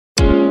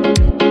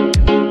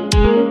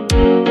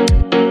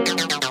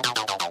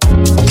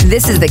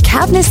This is the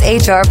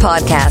cavnessHR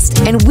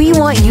podcast, and we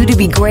want you to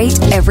be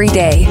great every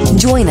day.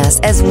 Join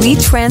us as we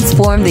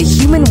transform the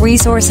human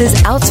resources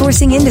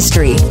outsourcing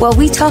industry while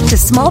we talk to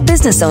small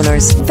business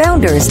owners,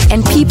 founders,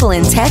 and people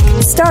in tech,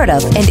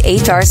 startup, and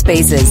HR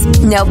spaces.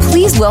 Now,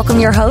 please welcome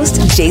your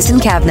host, Jason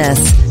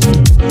Cavness.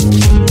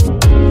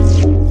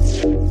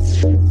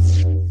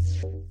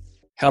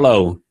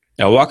 Hello.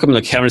 Now, welcome to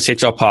the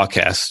cavnessHR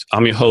podcast.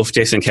 I'm your host,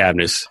 Jason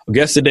Cavness. Our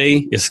guest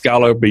today is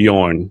Skylar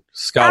Bjorn.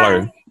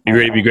 Skylar, you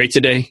ready to be great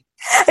today?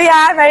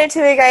 Yeah, I'm ready to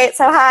be great.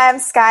 So hi, I'm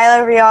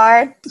Skylar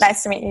Bjorn.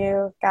 Nice to meet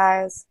you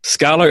guys.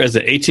 Skylar is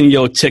an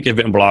 18-year-old tech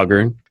event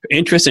blogger. Her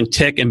interest in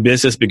tech and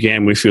business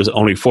began when she was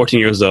only 14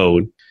 years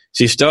old.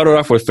 She started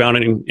off with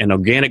founding an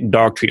organic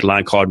dog treat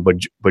line called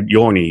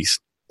Bjornies.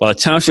 By the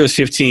time she was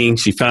 15,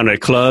 she founded a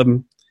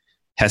club,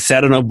 has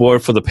sat on a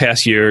board for the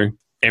past year,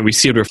 and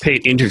received her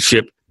paid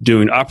internship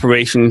doing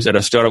operations at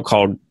a startup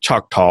called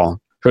Choctaw.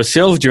 Her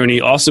sales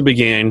journey also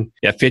began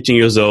at 15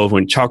 years old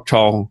when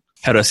Choctaw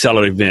had a sell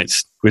at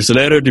events, which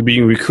led her to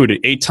being recruited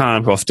 8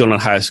 times while still in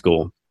high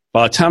school.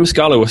 By the time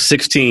Skylar was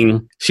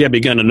 16, she had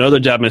begun another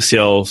job in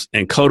sales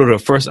and coded her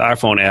first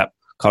iPhone app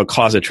called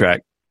Closet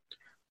Track.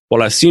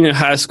 While at senior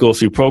high school,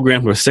 she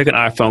programmed her second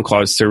iPhone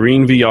called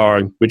Serene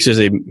VR, which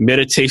is a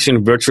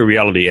meditation virtual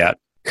reality app.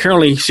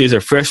 Currently, she is a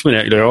freshman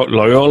at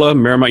Loyola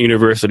Marymount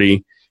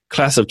University,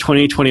 class of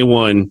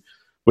 2021,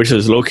 which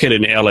is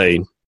located in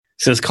LA.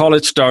 Since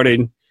college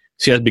started,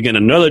 she has begun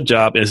another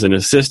job as an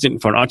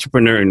assistant for an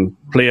entrepreneur in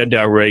Playa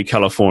del Rey,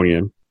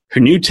 California. Her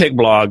new tech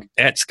blog,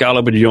 at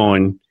Skylar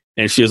Bjorn,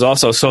 and she is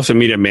also a social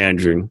media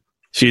manager.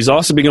 She's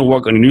also begun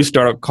work on a new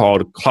startup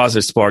called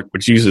Closet Spark,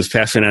 which uses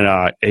fashion and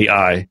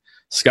AI.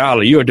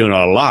 Skylar, you are doing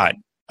a lot.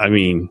 I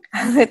mean,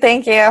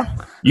 thank you.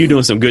 You're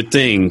doing some good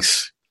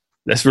things.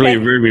 That's really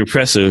very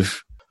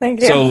impressive.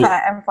 Thank you. So,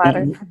 I'm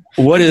flattered.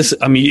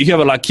 You have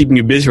a lot keeping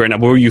you busy right now.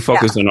 What are you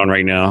focusing on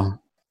right now?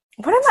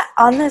 What am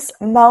I on this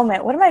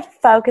moment? What am I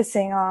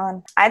focusing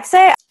on? I'd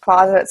say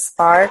Closet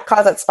Spark.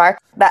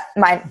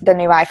 The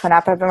new iPhone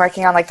app I've been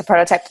working on, like the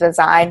prototype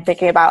design,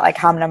 thinking about like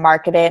how I'm going to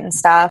market it and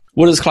stuff.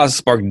 What does Closet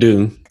Spark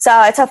do?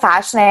 So it's a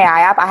fashion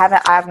AI app. I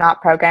have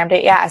not programmed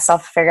it yet. I still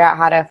have to figure out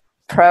how to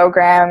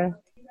program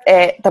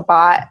it, the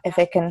bot, if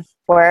it can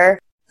work.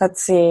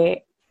 Let's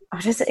see.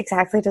 What is it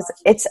exactly?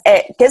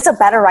 It gives a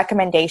better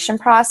recommendation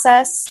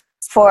process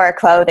for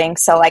clothing.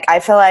 So like I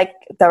feel like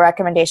the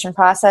recommendation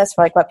process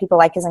for like what people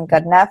like isn't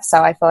good enough.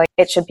 So I feel like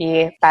it should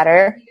be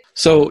better.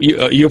 So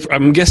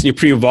I'm guessing you're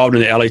pretty involved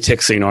in the LA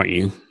tech scene, aren't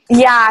you?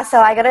 Yeah, so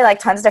I go to like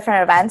tons of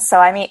different events, so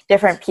I meet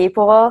different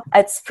people.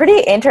 It's pretty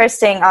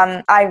interesting.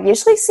 I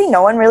usually see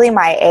no one really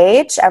my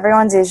age.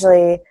 Everyone's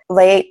usually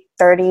late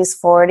 30s,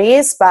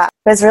 40s, but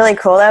it's really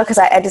cool though because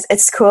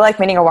it's cool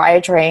like meeting a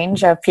wide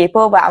range of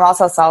people, but I'm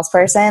also a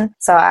salesperson,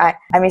 so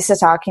I'm used to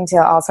talking to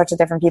all sorts of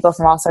different people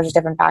from all sorts of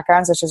different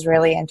backgrounds, which is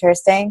really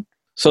interesting.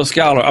 So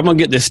Skylar, I'm going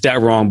to get this stat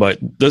wrong, but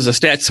there's a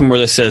stat somewhere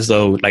that says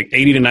though, like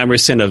 80 to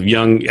 90% of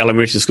young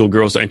elementary school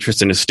girls are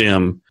interested in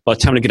STEM. By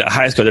the time they get to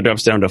high school, that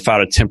drops down to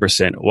 5 to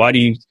 10%.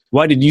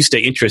 Why did you stay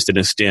interested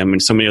in STEM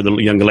and so many other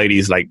young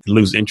ladies like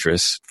lose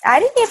interest? I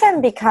didn't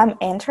even become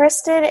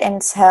interested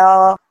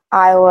until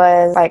I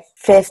was like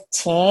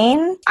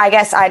 15. I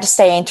guess I just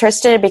stay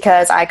interested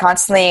because I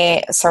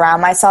constantly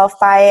surround myself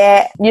by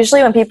it.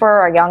 Usually when people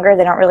are younger,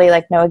 they don't really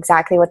like know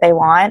exactly what they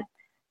want.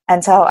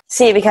 And so,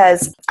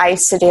 because I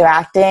used to do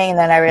acting and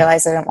then I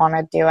realized I didn't want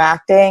to do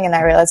acting and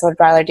I realized I would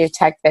rather do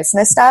tech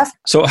business stuff.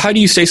 So how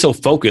do you stay so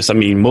focused? I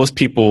mean, most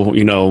people,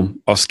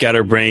 are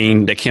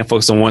scatterbrained. They can't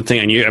focus on one thing.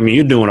 And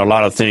you're doing a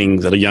lot of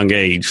things at a young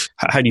age.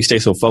 How do you stay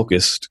so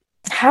focused?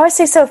 How I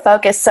stay so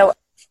focused? So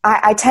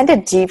I tend to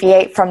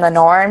deviate from the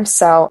norm.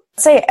 So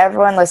let's say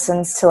everyone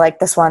listens to like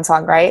this one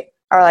song, right?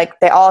 Or like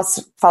they all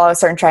follow a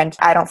certain trend.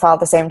 I don't follow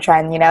the same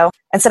trend,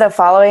 Instead of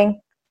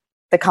following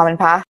the common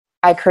path,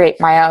 I create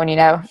my own, in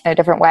a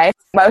different way.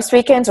 Most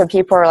weekends when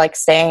people are like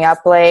staying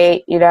up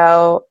late,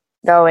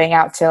 going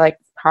out to like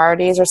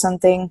parties or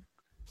something,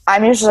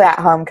 I'm usually at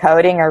home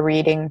coding or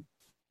reading.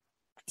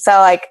 So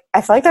like,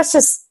 I feel like that's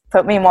just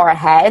put me more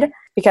ahead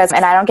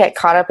and I don't get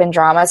caught up in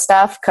drama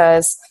stuff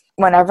because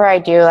whenever I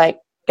do like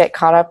get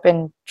caught up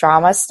in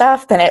drama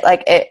stuff, then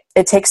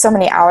it takes so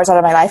many hours out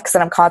of my life because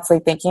then I'm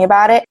constantly thinking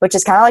about it, which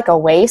is kind of like a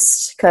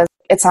waste because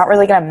it's not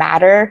really going to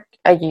matter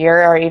a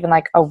year or even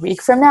like a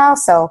week from now.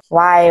 So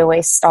why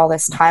waste all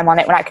this time on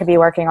it when I could be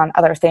working on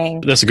other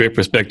things? That's a great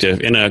perspective.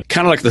 And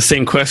kind of like the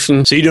same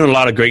question. So you're doing a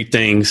lot of great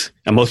things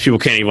and most people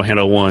can't even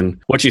handle one.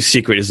 What's your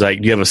secret? Is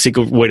like, do you have a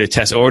secret way to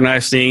test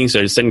organize things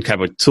or some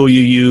kind of a tool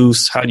you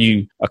use? How do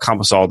you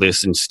accomplish all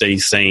this and stay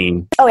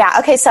sane? Oh yeah.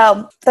 Okay.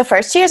 So the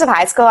first 2 years of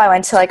high school, I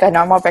went to like a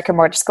normal brick and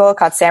mortar school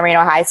called San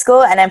Marino High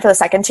School. And then for the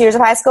second 2 years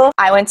of high school,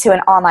 I went to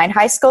an online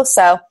high school.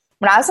 So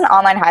when I was in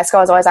online high school,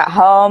 I was always at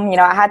home.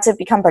 I had to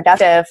become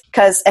productive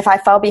because if I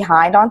fell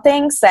behind on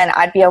things, then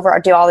I'd be over or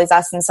do all these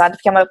lessons. So I had to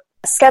become a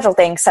schedule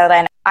thing. So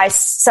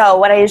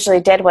what I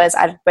usually did was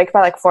I'd wake up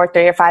at like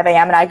 4:30 or 5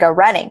 a.m. and I'd go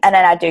running and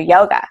then I'd do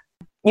yoga.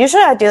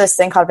 usually I do this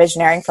thing called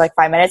visioneering for like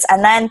 5 minutes.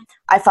 And then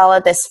I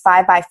followed this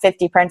 5 by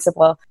 50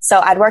 principle. So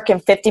I'd work in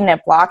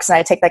 50-minute blocks and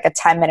I'd take like a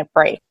 10-minute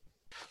break.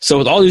 So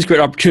with all these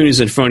great opportunities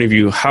in front of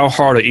you, how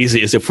hard or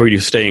easy is it for you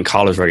to stay in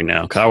college right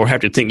now? Because I would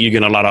have to think you're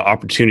getting a lot of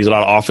opportunities, a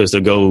lot of offers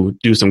to go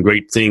do some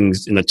great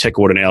things in the tech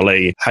world in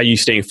LA. How are you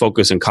staying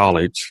focused in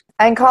college?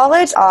 In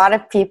college, a lot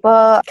of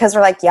people, because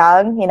we're like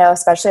young, you know,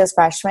 especially as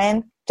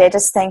freshmen, they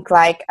just think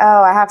like,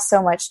 oh, I have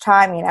so much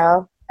time, you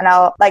know. And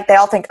they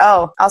all think,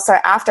 oh, I'll start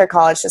after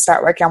college to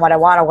start working on what I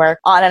want to work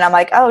on. And I'm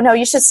like, oh, no,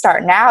 you should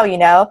start now, you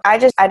know. I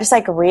just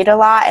like read a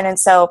lot. And then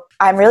so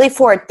I'm really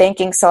forward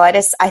thinking. So I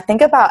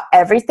think about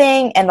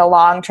everything in the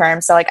long term.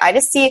 So like I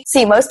just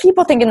see most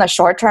people think in the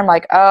short term,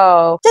 like,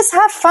 oh, just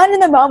have fun in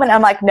the moment.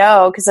 I'm like,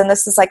 no, because then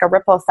this is like a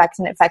ripple effect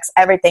and it affects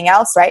everything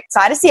else, right? So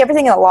I just see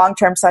everything in the long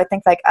term. So I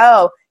think like,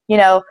 oh, you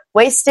know,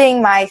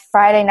 wasting my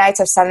Friday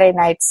nights or Saturday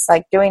nights,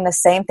 like doing the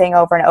same thing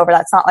over and over,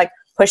 that's not like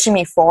pushing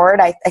me forward.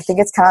 I think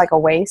it's kind of like a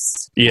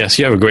waste. Yes,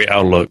 you have a great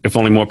outlook. If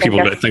only more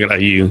people think like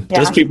you. Yeah.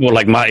 Those people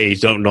like my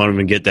age don't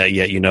even get that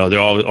yet. You know, they're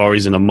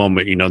always in the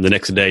moment. You know, the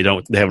next day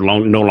they have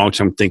no long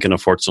term thinking.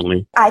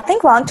 Unfortunately, I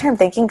think long term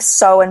thinking is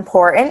so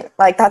important.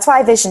 Like that's why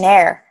I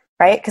visioneer,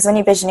 right? Because when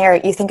you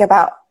visioneer, you think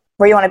about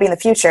where you want to be in the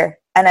future,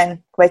 and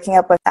then waking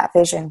up with that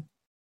vision,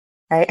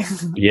 right?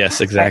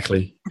 Yes,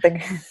 exactly.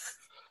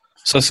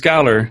 So,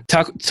 Skylar,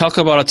 talk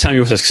about a time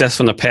you were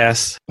successful in the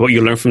past, what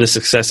you learned from this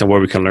success, and where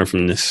we can learn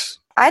from this.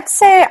 I'd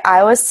say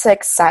I was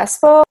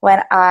successful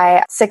when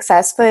I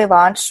successfully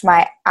launched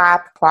my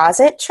app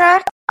Closet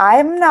Track.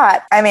 I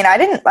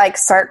didn't like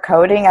start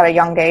coding at a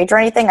young age or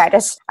anything. I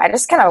just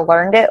kind of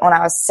learned it when I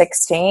was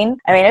 16.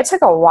 I mean, it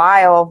took a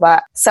while,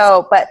 but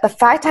the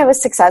fact I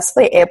was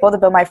successfully able to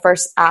build my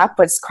first app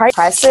was quite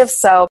impressive.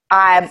 So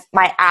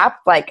my app,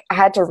 like I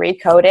had to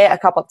recode it a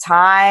couple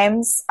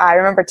times. I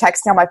remember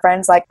texting all my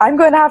friends, like, I'm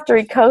going to have to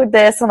recode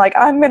this. I'm like,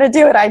 I'm going to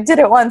do it. I did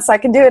it once. I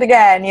can do it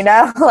again. You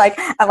know, like,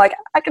 I'm like,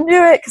 I can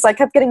do it. Cause I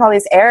kept getting all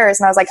these errors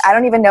and I was like, I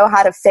don't even know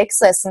how to fix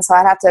this. And so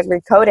I'd have to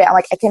recode it. I'm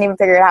like, I can't even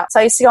figure it out. So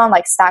I used to go on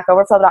like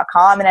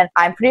StackOverflow.com, and then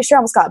I'm pretty sure I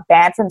almost got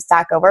banned from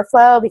Stack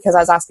Overflow because I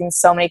was asking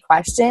so many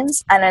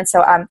questions. And then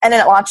and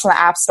then it launched on the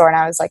App Store, and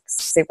I was like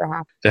super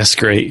happy. That's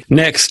great.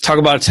 Next, talk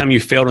about a time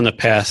you failed in the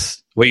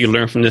past. What you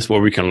learned from this,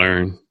 what we can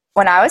learn.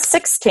 When I was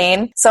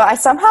 16, so I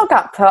somehow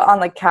got put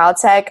on the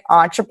Caltech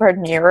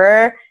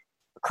Entrepreneur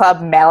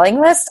Club mailing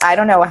list. I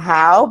don't know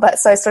how, but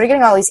so I started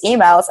getting all these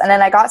emails, and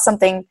then I got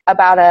something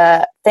about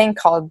a thing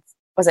called,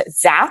 was it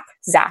Zap?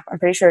 I'm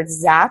pretty sure it's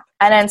Zap.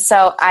 And then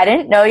so I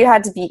didn't know you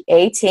had to be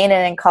 18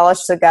 and in college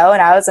to go,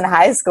 and I was in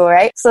high school,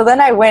 right? So then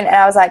I went and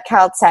I was at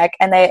Caltech,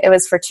 and it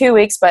was for 2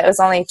 weeks, but it was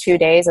only 2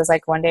 days. It was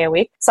like 1 day a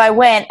week. So I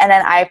went, and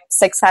then I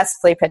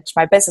successfully pitched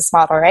my business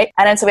model, right?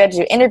 And then so we had to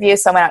do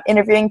interviews. So I went out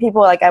interviewing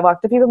people. Like I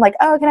walked to people, I'm like,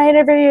 oh, can I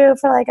interview you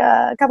for like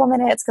a couple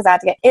minutes? Because I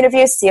had to get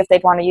interviews to see if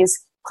they'd want to use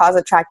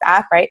Closet Track the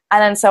app, right?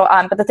 And then so,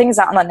 but the thing is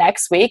that on the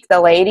next week,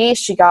 the lady,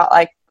 she got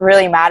like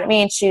really mad at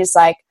me, and she's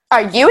like,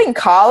 are you in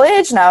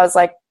college? And I was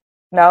like,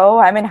 no,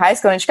 I'm in high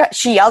school. And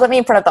she yelled at me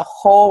in front of the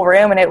whole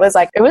room, and it was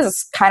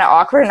kind of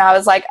awkward. And I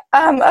was like,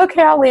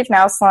 okay, I'll leave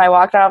now. So then I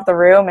walked out of the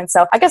room. And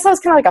so I guess I was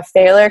kind of like a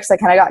failure because I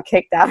kind of got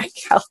kicked out of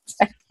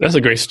Caltech. That's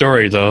a great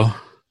story though.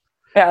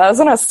 Yeah, that was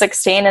when I was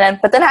 16.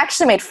 But then I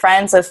actually made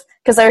friends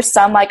because there's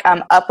some like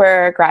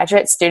upper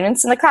graduate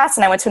students in the class,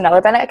 and I went to another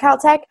event at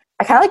Caltech.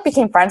 I kind of like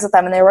became friends with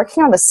them, and they were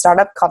working on this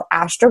startup called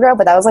Astrogrow,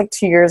 but that was like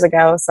 2 years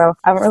ago. So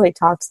I haven't really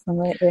talked to them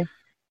lately.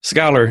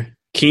 Skylar,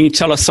 can you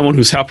tell us someone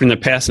who's helped you in the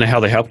past and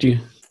how they helped you?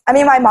 I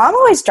mean, my mom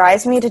always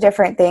drives me to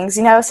different things,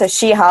 you know, so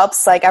she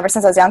helps like ever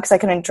since I was young because I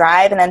couldn't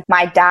drive. And then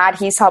my dad,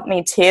 he's helped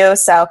me too.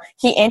 So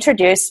he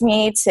introduced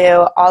me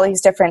to all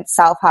these different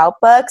self-help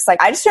books. Like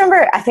I just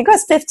remember, I think I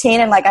was 15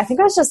 and like, I think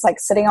I was just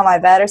like sitting on my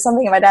bed or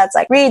something. And my dad's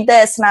like, read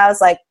this. And I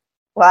was like,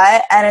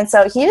 what? And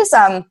so he just,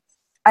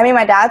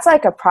 my dad's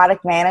like a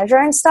product manager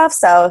and stuff.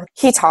 So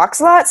he talks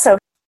a lot. So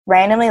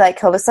randomly, like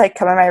he'll just like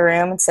come in my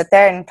room and sit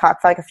there and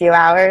talk for like a few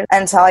hours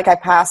until like I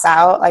pass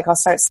out. Like I'll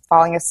start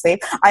falling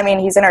asleep. I mean,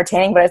 he's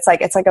entertaining, but it's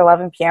like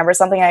 11 p.m. or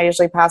something. I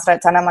usually pass out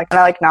at 10. I'm like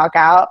gonna like knock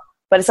out,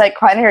 but it's like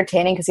quite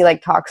entertaining because he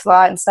like talks a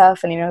lot and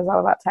stuff, and he knows all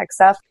about tech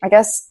stuff.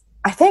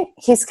 I think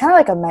he's kind of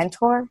like a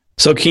mentor.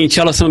 So can you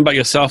tell us something about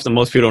yourself that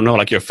most people don't know?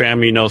 Like your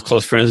family knows,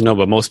 close friends know,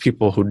 but most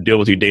people who deal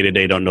with you day to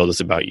day don't know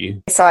this about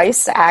you. So I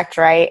used to act,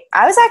 right?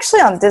 I was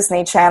actually on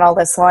Disney Channel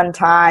this one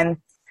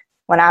time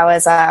when I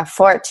was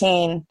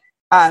 14.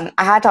 I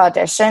had to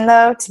audition,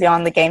 though, to be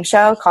on the game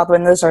show called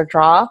Win, Lose, or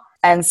Draw.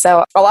 And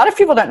so a lot of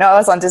people don't know I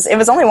was on Disney. It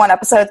was only one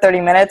episode, 30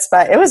 minutes,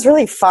 but it was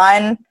really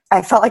fun.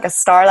 I felt like a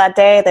star that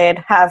day. They'd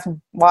have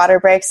water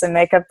breaks and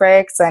makeup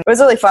breaks. And it was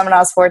really fun when I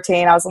was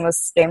 14. I was on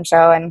this game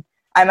show, and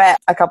I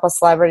met a couple of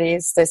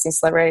celebrities, Disney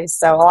celebrities.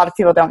 So a lot of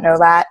people don't know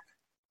that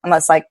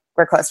unless, like,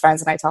 we're close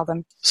friends and I tell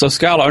them. So,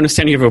 Skylar, I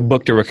understand you have a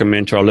book to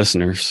recommend to our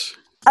listeners.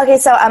 Okay,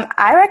 so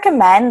I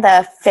recommend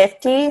the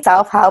 50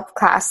 Self-Help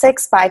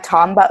Classics by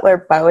Tom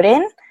Butler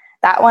Bowden.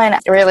 That one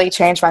really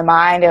changed my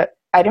mind.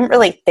 I didn't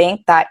really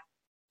think that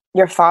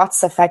your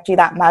thoughts affect you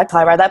that much until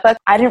I read that book.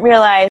 I didn't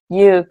realize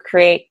you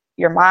create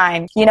your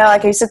mind. You know,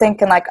 like I used to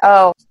thinking like,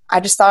 oh, I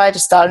just thought it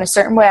in a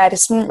certain way.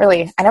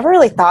 I never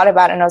really thought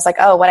about it. And I was like,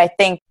 oh, what I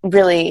think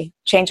really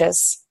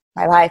changes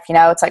my life. You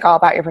know, it's like all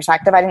about your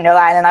perspective. I didn't know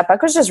that. And then that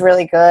book was just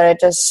really good. It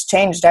just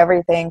changed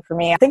everything for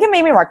me. I think it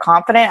made me more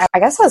confident. I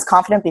guess I was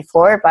confident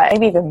before, but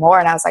maybe even more.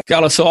 And I was like,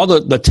 Skylar, so all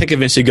the tech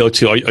events you go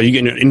to, are you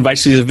getting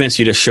invited to these events?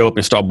 You just show up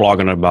and start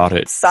blogging about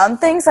it? Some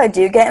things I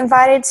do get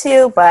invited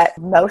to, but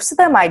most of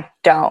them I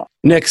don't.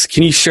 Next,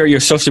 can you share your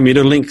social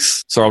media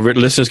links so our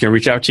listeners can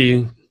reach out to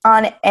you?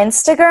 On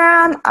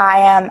Instagram, I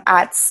am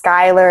at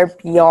Skylar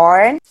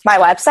Bjorn. My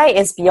website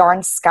is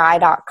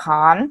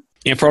bjornsky.com.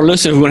 And for our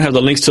listeners, we're going to have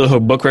the links to her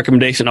book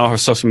recommendation, all her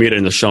social media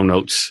in the show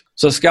notes.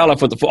 So Skylar,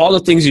 for all the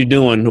things you're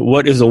doing,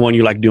 what is the one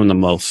you like doing the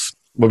most?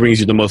 What brings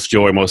you the most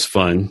joy, most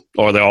fun?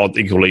 Or they're all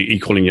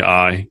equal in your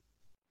eye?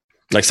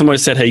 Like somebody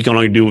said, hey, you can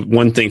only do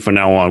one thing from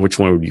now on. Which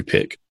one would you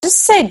pick?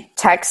 Just say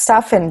tech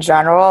stuff in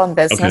general and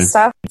business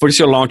stuff. What's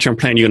your long-term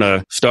plan? You're going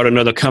to start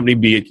another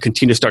company,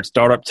 continue to start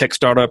tech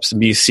startups,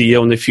 be a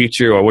CEO in the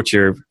future? Or what's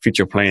your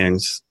future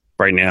plans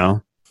right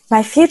now?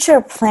 My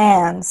future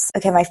plans.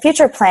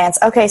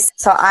 Okay,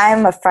 so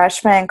I'm a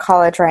freshman in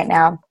college right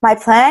now. My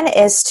plan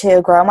is to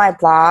grow my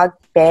blog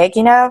big,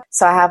 you know?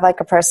 So I have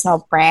like a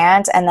personal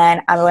brand, and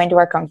then I'm going to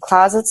work on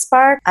Closet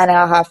Spark, and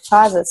I'll have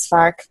Closet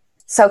Spark.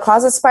 So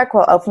Closet Spark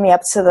will open me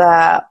up to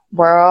the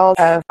world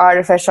of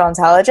artificial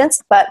intelligence,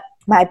 but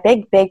my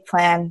big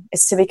plan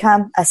is to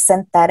become a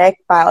synthetic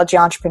biology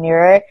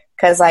entrepreneur,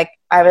 because like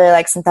I really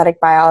like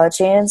synthetic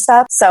biology and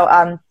stuff.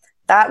 So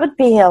that would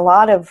be a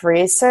lot of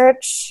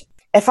research.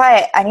 If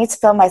I need to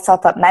build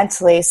myself up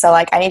mentally, so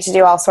like I need to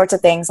do all sorts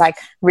of things like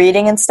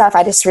reading and stuff.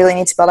 I just really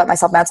need to build up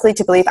myself mentally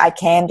to believe I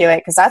can do it,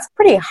 because that's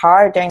pretty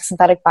hard doing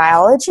synthetic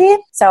biology.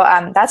 So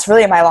that's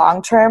really my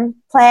long-term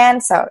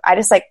plan. So I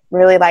just like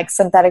really like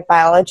synthetic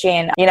biology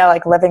and, you know,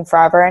 like living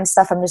forever and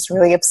stuff. I'm just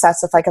really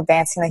obsessed with like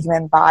advancing the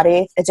human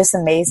body. It just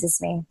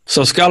amazes me.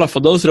 So Skylar, for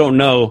those who don't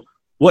know,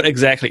 what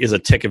exactly is a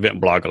tech event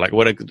blogger? Like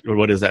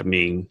what does that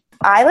mean?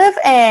 I live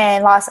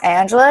in Los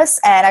Angeles,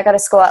 and I go to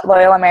school at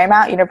Loyola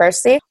Marymount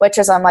University, which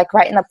is like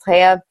right in the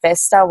Playa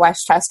Vista,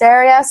 Westchester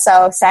area.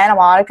 So Santa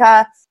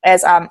Monica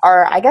is,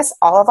 or I guess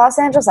all of Los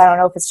Angeles, I don't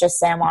know if it's just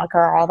Santa Monica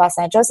or all of Los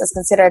Angeles, is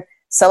considered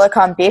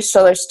Silicon Beach.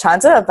 So there's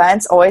tons of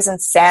events always in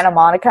Santa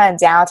Monica and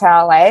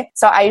downtown LA.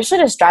 So I usually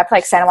just drive to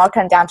like Santa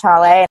Monica and downtown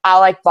LA. I'll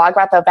like blog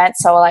about the event.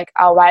 So like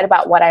I'll write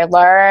about what I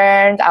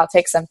learned. I'll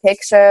take some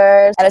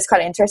pictures, and it's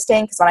quite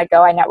interesting because when I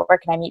go, I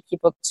network and I meet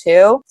people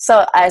too.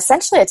 So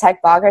essentially a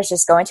tech blogger is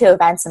just going to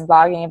events and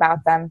blogging about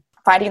them,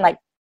 finding like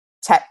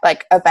tech,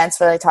 like events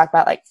where they talk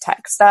about like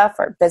tech stuff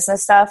or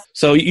business stuff.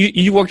 So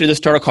you worked at this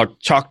startup called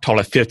Choctaw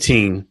at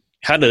 15.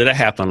 How did that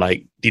happen?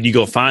 Like, did you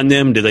go find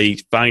them? Did they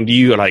find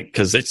you? Like,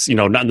 because it's, you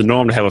know, not the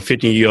norm to have a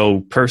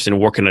 15-year-old person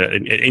working at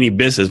any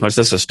business, much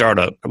less a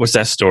startup. What's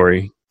that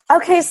story?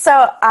 Okay,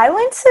 so I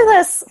went to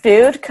this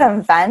food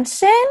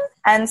convention,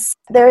 and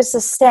there was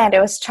a stand. It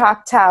was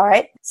Choctaw,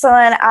 right? So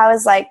then I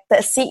was like,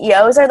 the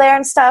CEOs are there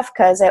and stuff,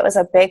 because it was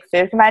a big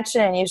food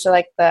convention, and usually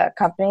like the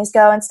companies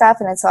go and stuff.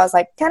 And then so I was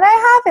like, can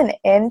I have an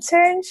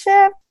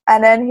internship?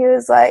 And then he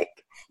was like,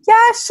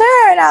 yeah,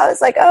 sure. And I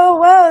was like, oh,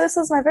 whoa, this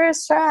was my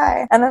first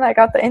try. And then I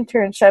got the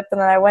internship,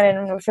 and then I went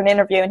in for an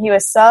interview, and he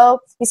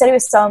said he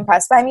was so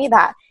impressed by me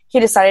that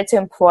he decided to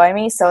employ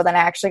me. So then I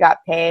actually got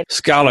paid.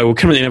 Skylar, we're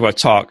coming to the end of our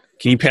talk.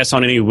 Can you pass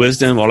on any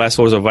wisdom or last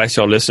words of advice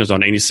to our listeners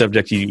on any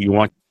subject you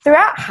want?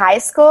 Throughout high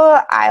school,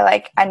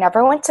 I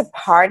never went to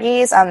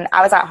parties. I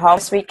was at home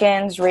this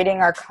weekends reading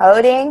or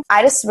coding.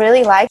 I just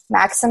really liked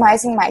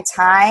maximizing my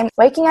time.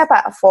 Waking up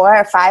at 4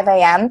 or 5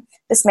 a.m.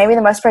 This made me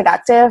the most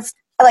productive.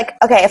 Like,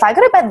 okay, if I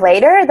go to bed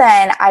later,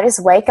 then I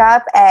just wake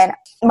up and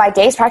my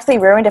day's practically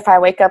ruined if I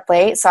wake up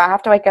late. So I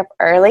have to wake up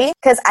early,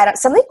 because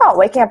something about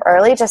waking up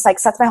early just like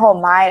sets my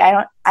whole mind.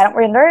 I don't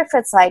remember if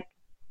it's like,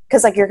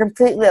 because like you're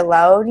completely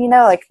alone, you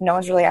know, like no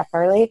one's really up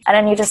early. And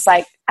then you just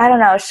like, I don't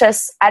know,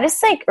 I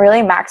just think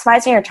really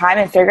maximizing your time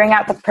and figuring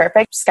out the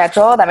perfect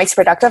schedule that makes you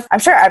productive. I'm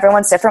sure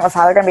everyone's different with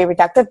how they're going to be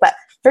productive, but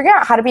figuring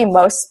out how to be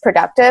most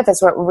productive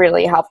is what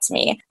really helped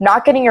me.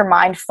 Not getting your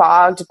mind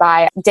fogged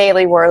by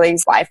daily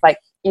worries life. Like,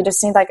 you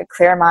just need like a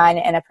clear mind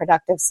and a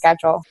productive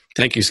schedule.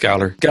 Thank you,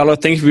 Skylar. Skylar,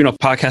 thank you for being on a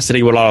podcast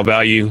today with All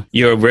About You.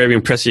 You're a very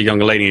impressive young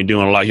lady and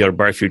doing a lot. You have a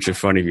bright future in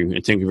front of you.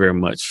 And thank you very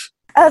much.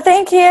 Oh,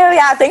 thank you.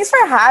 Yeah, thanks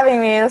for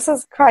having me. This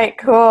is quite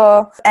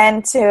cool.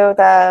 And to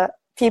the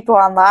people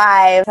on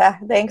live,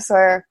 thanks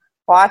for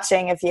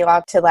watching if you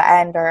up to the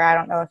end, or I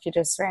don't know if you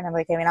just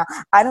randomly came in.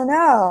 I don't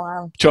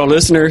know. To our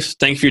listeners,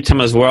 thanks for your time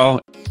as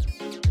well.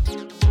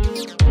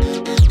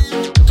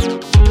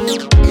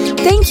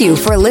 Thank you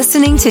for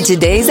listening to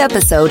today's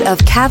episode of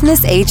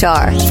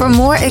cavnessHR. For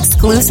more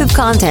exclusive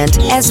content,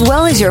 as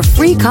well as your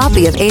free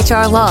copy of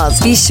HR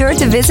Laws, be sure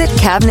to visit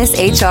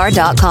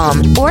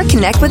cavnesshr.com or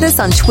connect with us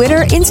on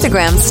Twitter,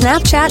 Instagram,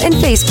 Snapchat, and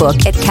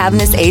Facebook at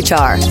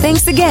cavnessHR.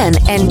 Thanks again,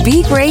 and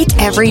be great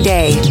every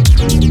day.